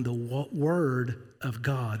upon the Word of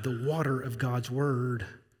God, the water of God's Word.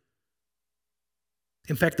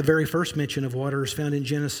 In fact, the very first mention of water is found in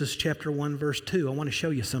Genesis chapter 1, verse 2. I want to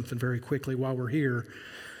show you something very quickly while we're here.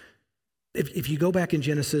 If you go back in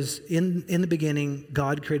Genesis, in the beginning,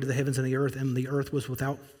 God created the heavens and the earth was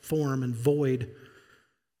without form and void.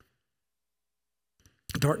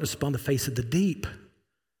 Darkness upon the face of the deep.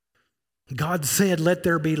 God said, "Let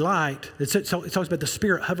there be light." It talks about the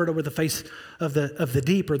Spirit hovered over the face of the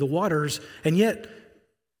deep or the waters. And yet,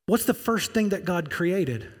 what's the first thing that God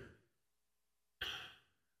created?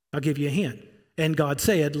 I'll give you a hint. And God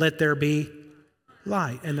said, "Let there be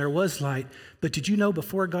light." And there was light. But did you know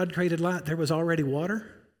before God created light, there was already water?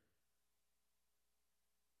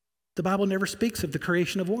 The Bible never speaks of the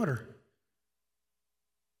creation of water.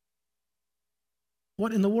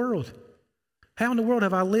 What in the world? How in the world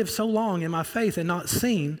have I lived so long in my faith and not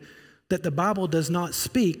seen that the Bible does not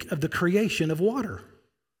speak of the creation of water?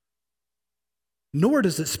 Nor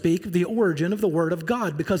does it speak of the origin of the Word of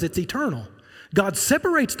God, because it's eternal. God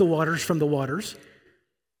separates the waters from the waters,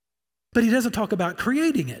 but he doesn't talk about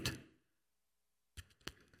creating it.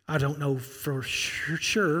 I don't know for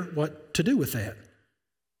sure what to do with that.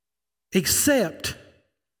 Except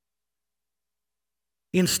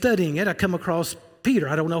in studying it, I come across Peter.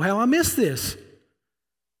 I don't know how I missed this.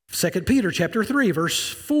 2 Peter chapter 3, verse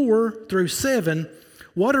 4 through 7.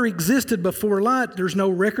 Water existed before light. There's no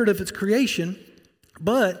record of its creation.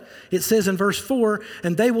 But it says in verse 4,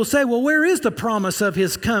 "And they will say, well, where is the promise of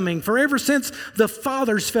his coming? For ever since the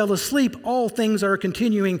fathers fell asleep, all things are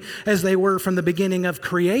continuing as they were from the beginning of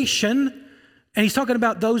creation." And he's talking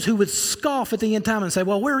about those who would scoff at the end time and say,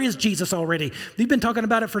 well, where is Jesus already? You've been talking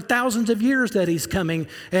about it for thousands of years that he's coming,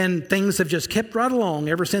 and things have just kept right along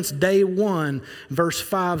ever since day one. Verse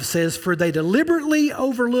 5 says, for they deliberately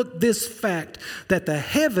overlooked this fact that the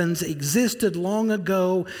heavens existed long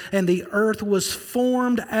ago and the earth was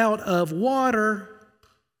formed out of water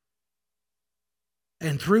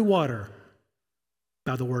and through water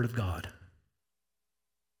by the word of God.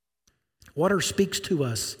 Water speaks to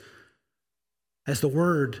us as the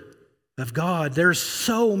Word of God. There's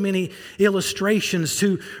so many illustrations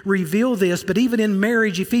to reveal this, but even in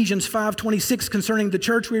marriage, Ephesians 5:26, concerning the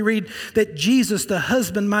church, we read that Jesus, the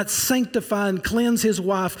husband, might sanctify and cleanse his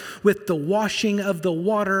wife with the washing of the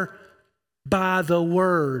water by the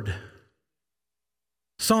Word.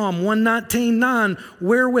 Psalm 119:9,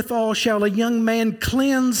 wherewithal shall a young man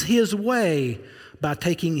cleanse his way? By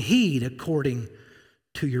taking heed according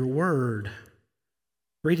to your word.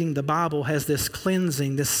 Reading the Bible has this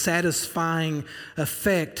cleansing, this satisfying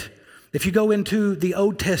effect. If you go into the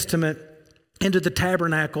Old Testament, into the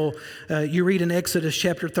tabernacle, you read in Exodus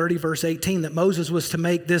chapter 30, verse 18, that Moses was to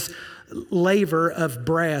make this laver of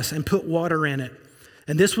brass and put water in it.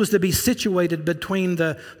 And this was to be situated between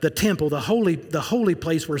the temple, the holy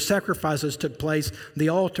place where sacrifices took place, the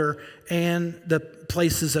altar, and the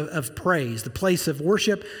places of praise, the place of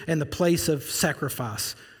worship and the place of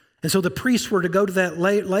sacrifice. And so the priests were to go to that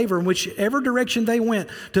laver in whichever direction they went,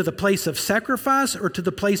 to the place of sacrifice or to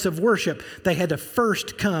the place of worship. They had to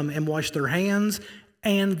first come and wash their hands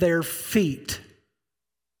and their feet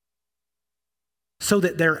so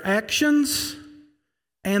that their actions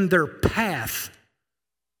and their path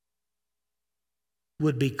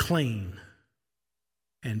would be clean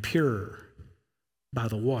and pure by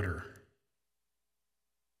the water.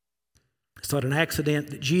 It's not an accident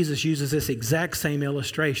that Jesus uses this exact same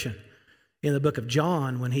illustration in the book of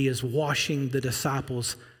John when he is washing the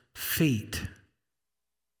disciples' feet,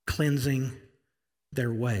 cleansing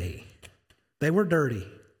their way. They were dirty,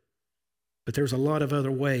 but there's a lot of other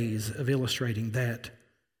ways of illustrating that.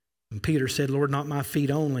 And Peter said, Lord, not my feet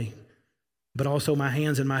only, but also my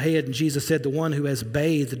hands and my head. And Jesus said, the one who has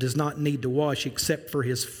bathed does not need to wash except for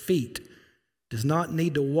his feet. Does not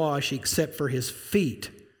need to wash except for his feet,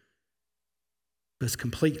 but is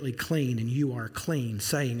completely clean, and you are clean,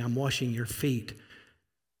 saying, I'm washing your feet,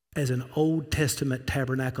 as an Old Testament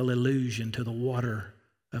tabernacle allusion to the water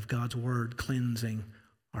of God's word cleansing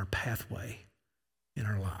our pathway in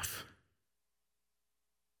our life.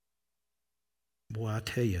 Boy, I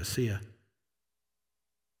tell you,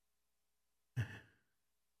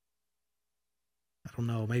 I don't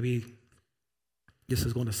know, maybe this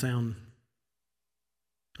is going to sound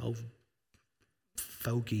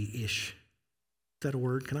folky-ish. Is that a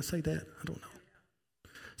word? Can I say that? I don't know.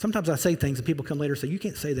 Sometimes I say things and people come later and say, you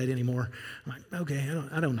can't say that anymore. I'm like, okay,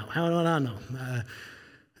 I don't know. How do I know?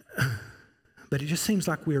 But it just seems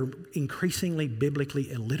like we're increasingly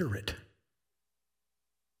biblically illiterate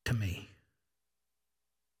to me.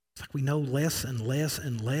 It's like we know less and less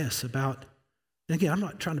and less about, and again, I'm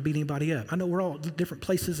not trying to beat anybody up. I know we're all at different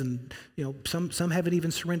places, and some haven't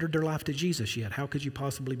even surrendered their life to Jesus yet. How could you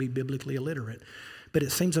possibly be biblically illiterate? But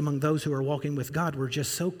it seems among those who are walking with God, we're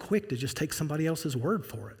just so quick to just take somebody else's word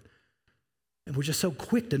for it. And we're just so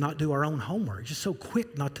quick to not do our own homework, just so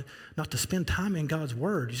quick not to spend time in God's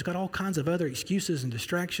word. You've got all kinds of other excuses and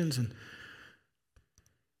distractions. And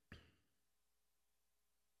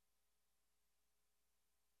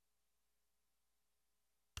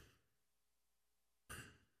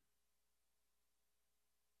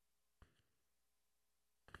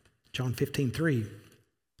John 15:3,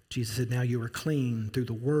 Jesus said, now you are clean through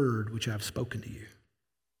the word which I have spoken to you.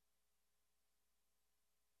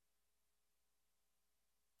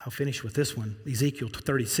 I'll finish with this one. Ezekiel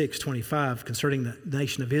 36:25, concerning the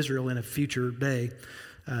nation of Israel in a future day.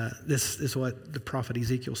 This is what the prophet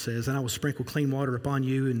Ezekiel says. And I will sprinkle clean water upon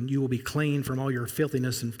you, and you will be clean from all your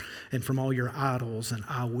filthiness and from all your idols, and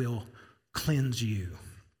I will cleanse you.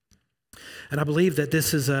 And I believe that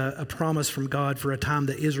this is a promise from God for a time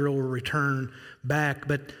that Israel will return back.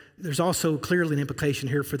 But there's also clearly an implication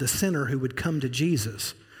here for the sinner who would come to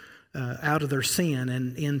Jesus out of their sin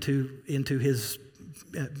and into his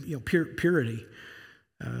purity.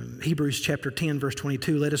 Hebrews chapter 10, verse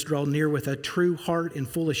 22, let us draw near with a true heart in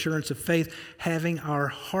full assurance of faith, having our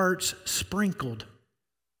hearts sprinkled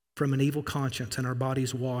from an evil conscience and our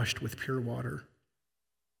bodies washed with pure water.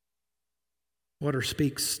 Water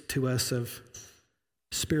speaks to us of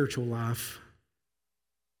spiritual life.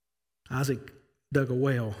 Isaac dug a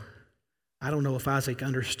well. I don't know if Isaac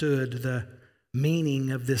understood the meaning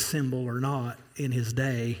of this symbol or not in his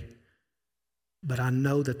day, but I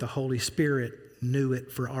know that the Holy Spirit knew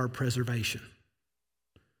it for our preservation.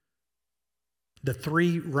 The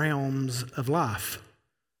three realms of life: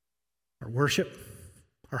 our worship,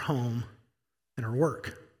 our home, and our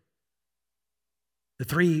work. The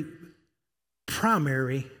three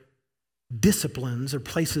primary disciplines or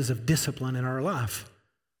places of discipline in our life: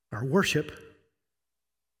 our worship,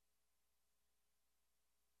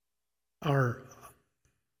 our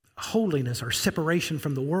holiness, our separation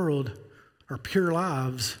from the world, our pure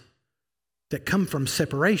lives that come from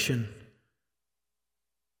separation,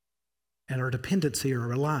 and our dependency or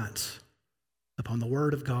reliance upon the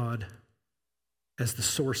Word of God as the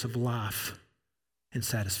source of life and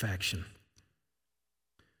satisfaction.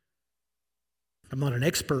 I'm not an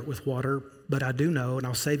expert with water, but I do know, and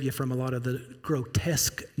I'll save you from a lot of the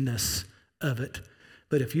grotesqueness of it,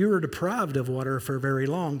 but if you are deprived of water for very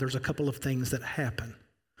long, there's a couple of things that happen.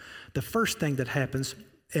 The first thing that happens,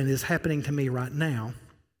 and is happening to me right now,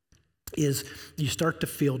 is you start to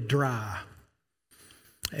feel dry.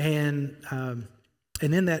 And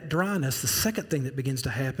in that dryness, the second thing that begins to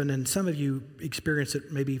happen, and some of you experience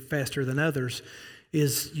it maybe faster than others,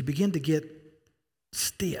 is you begin to get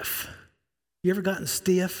stiff. You ever gotten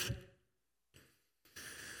stiff?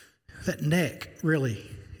 That neck really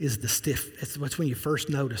is the stiff. It's when you first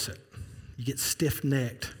notice it. You get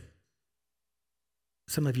stiff-necked.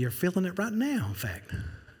 Some of you are feeling it right now, in fact.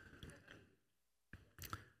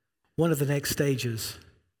 One of the next stages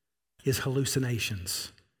is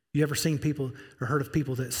hallucinations. You ever seen people or heard of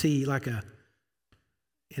people that see and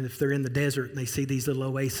if they're in the desert and they see these little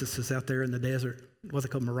oases out there in the desert, what they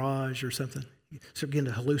call mirage or something? So begin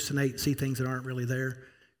to hallucinate, see things that aren't really there,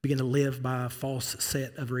 begin to live by a false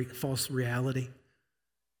set of false reality.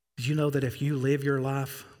 Did you know that if you live your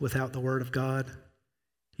life without the Word of God,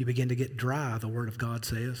 you begin to get dry, the Word of God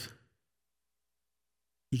says.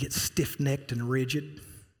 You get stiff-necked and rigid,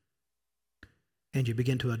 and you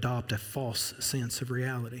begin to adopt a false sense of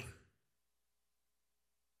reality.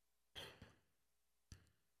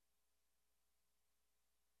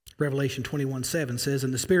 Revelation 21:7 says,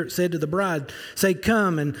 "And the Spirit said to the bride, say,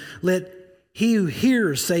 come, and let he who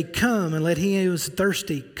hears say, come, and let he who is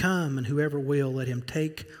thirsty come, and whoever will, let him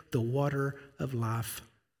take the water of life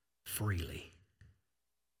freely."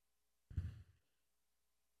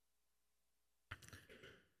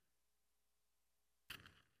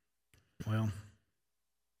 Well,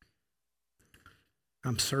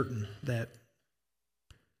 I'm certain that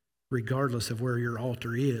regardless of where your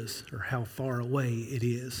altar is or how far away it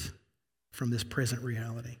is from this present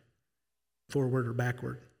reality, forward or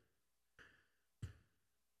backward,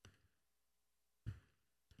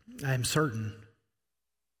 I am certain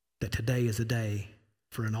that today is a day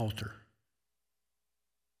for an altar.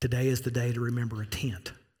 Today is the day to remember a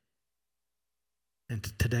tent. And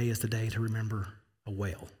today is the day to remember a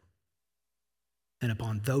well. And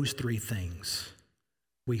upon those three things,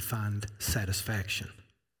 we find satisfaction,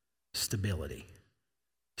 stability,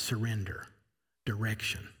 surrender,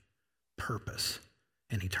 direction, purpose,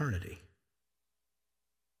 and eternity.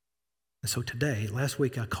 And so today, last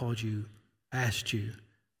week I asked you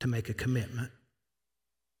to make a commitment.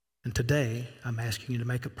 And today I'm asking you to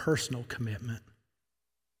make a personal commitment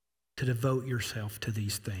to devote yourself to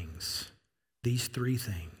these things, these three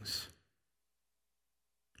things.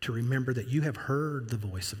 To remember that you have heard the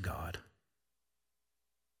voice of God.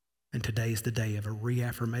 And today is the day of a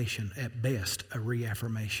reaffirmation, at best, a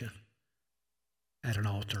reaffirmation at an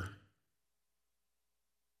altar.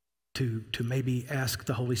 To maybe ask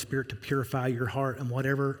the Holy Spirit to purify your heart and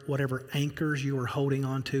whatever anchors you are holding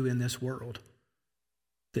on to in this world,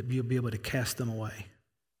 that you'll be able to cast them away.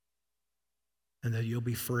 And that you'll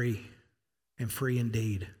be free, and free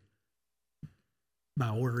indeed, by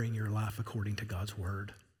ordering your life according to God's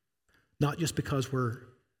word. Not just because we're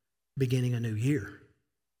beginning a new year,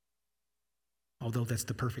 although that's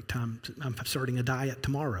the perfect time. I'm starting a diet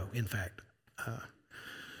tomorrow, in fact.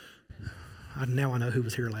 Now I know who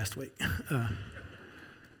was here last week.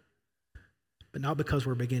 But not because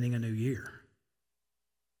we're beginning a new year,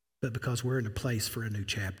 but because we're in a place for a new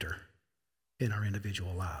chapter in our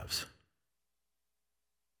individual lives.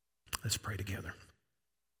 Let's pray together.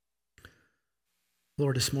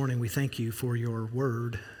 Lord, this morning we thank you for your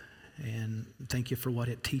word, and thank you for what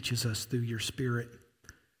it teaches us through your Spirit.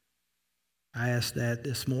 I ask that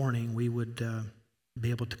this morning we would be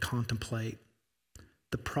able to contemplate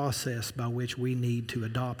the process by which we need to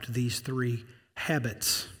adopt these three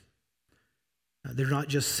habits. They're not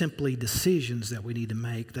just simply decisions that we need to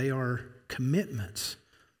make. They are commitments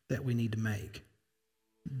that we need to make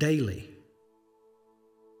daily.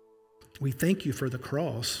 We thank you for the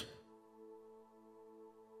cross.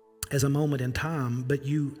 as a moment in time, but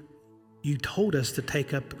you told us to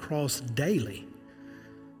take up the cross daily.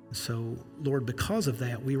 So, Lord, because of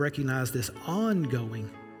that, we recognize this ongoing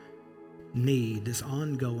need, this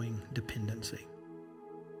ongoing dependency.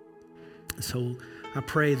 So I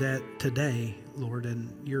pray that today, Lord,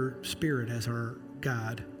 and your Spirit as our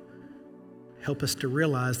guide, help us to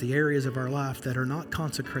realize the areas of our life that are not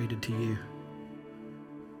consecrated to you.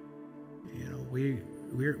 You know,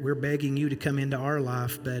 we're begging you to come into our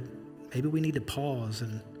life, but maybe we need to pause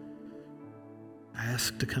and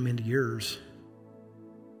ask to come into yours.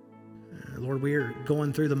 Lord, we're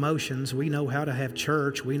going through the motions. We know how to have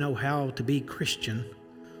church. We know how to be Christian.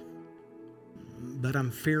 But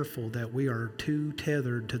I'm fearful that we are too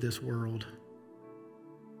tethered to this world,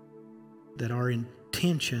 that our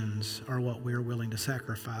intentions are what we're willing to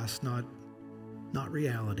sacrifice, not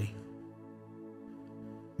reality.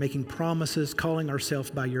 Making promises, calling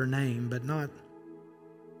ourselves by your name, but not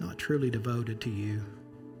truly devoted to you.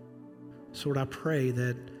 So Lord, I pray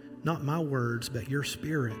that not my words, but your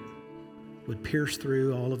Spirit would pierce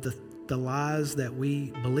through all of the lies that we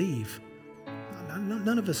believe.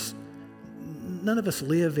 None of us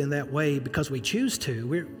live in that way because we choose to.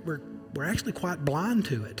 We're actually quite blind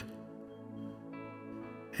to it.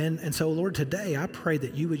 And so, Lord, today I pray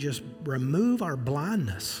that you would just remove our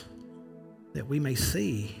blindness, that we may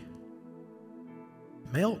see.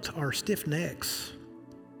 Melt our stiff necks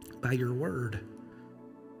by your word.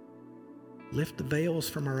 Lift the veils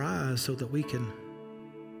from our eyes so that we can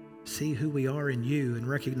see who we are in you and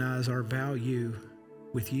recognize our value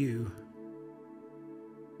with you,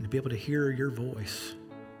 and to be able to hear your voice.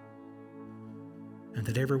 And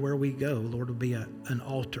that everywhere we go, Lord, will be an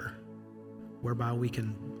altar whereby we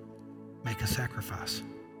can make a sacrifice.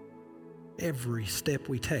 Every step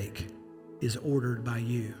we take is ordered by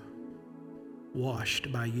you,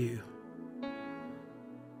 washed by you.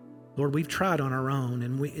 Lord, we've tried on our own,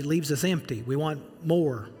 and it leaves us empty. We want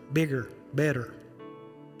more, bigger, better,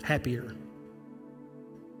 happier.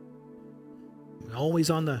 We're always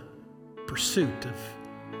on the pursuit of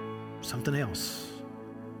something else.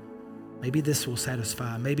 Maybe this will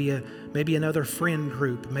satisfy. Maybe another friend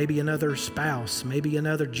group. Maybe another spouse. Maybe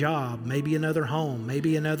another job. Maybe another home.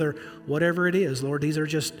 Maybe another whatever it is. Lord, these are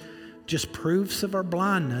just proofs of our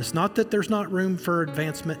blindness. Not that there's not room for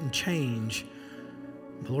advancement and change.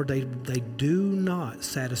 But Lord, they do not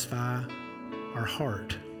satisfy our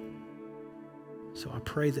heart. So I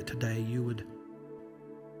pray that today you would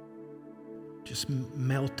just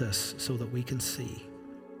melt us so that we can see.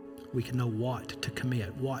 We can know what to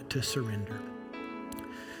commit, what to surrender.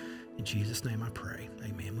 In Jesus' name I pray.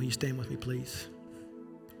 Amen. Will you stand with me, please?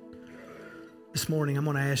 This morning I'm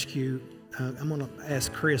going to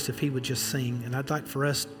ask Chris if he would just sing. And I'd like for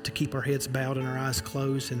us to keep our heads bowed and our eyes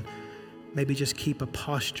closed and maybe just keep a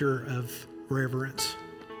posture of reverence.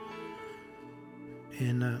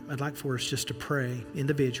 And I'd like for us just to pray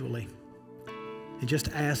individually and just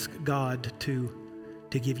ask God to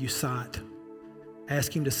give you sight.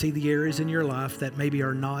 Ask him to see the areas in your life that maybe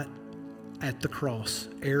are not at the cross.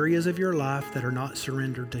 Areas of your life that are not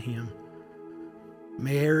surrendered to him.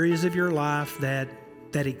 Areas of your life that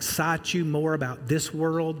excite you more about this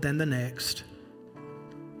world than the next.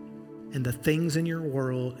 And the things in your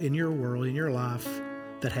life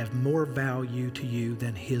that have more value to you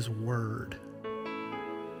than his word.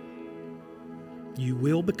 You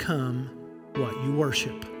will become what you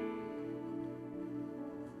worship.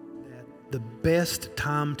 The best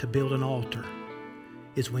time to build an altar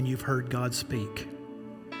is when you've heard God speak.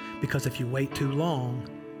 Because if you wait too long,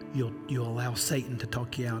 you'll allow Satan to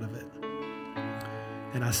talk you out of it.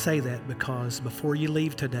 And I say that because before you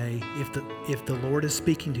leave today, if the Lord is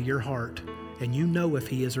speaking to your heart, and you know if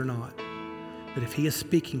he is or not, but if he is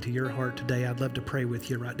speaking to your heart today, I'd love to pray with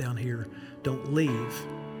you right down here. Don't leave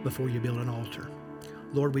before you build an altar.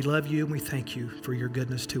 Lord, we love you and we thank you for your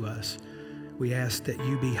goodness to us. We ask that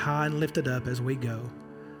you be high and lifted up as we go.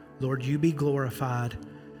 Lord, you be glorified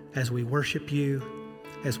as we worship you,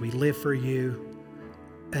 as we live for you,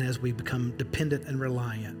 and as we become dependent and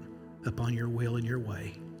reliant upon your will and your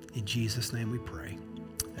way. In Jesus' name we pray.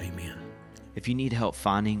 Amen. If you need help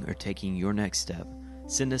finding or taking your next step,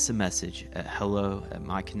 send us a message at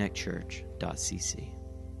hello@myconnectchurch.cc.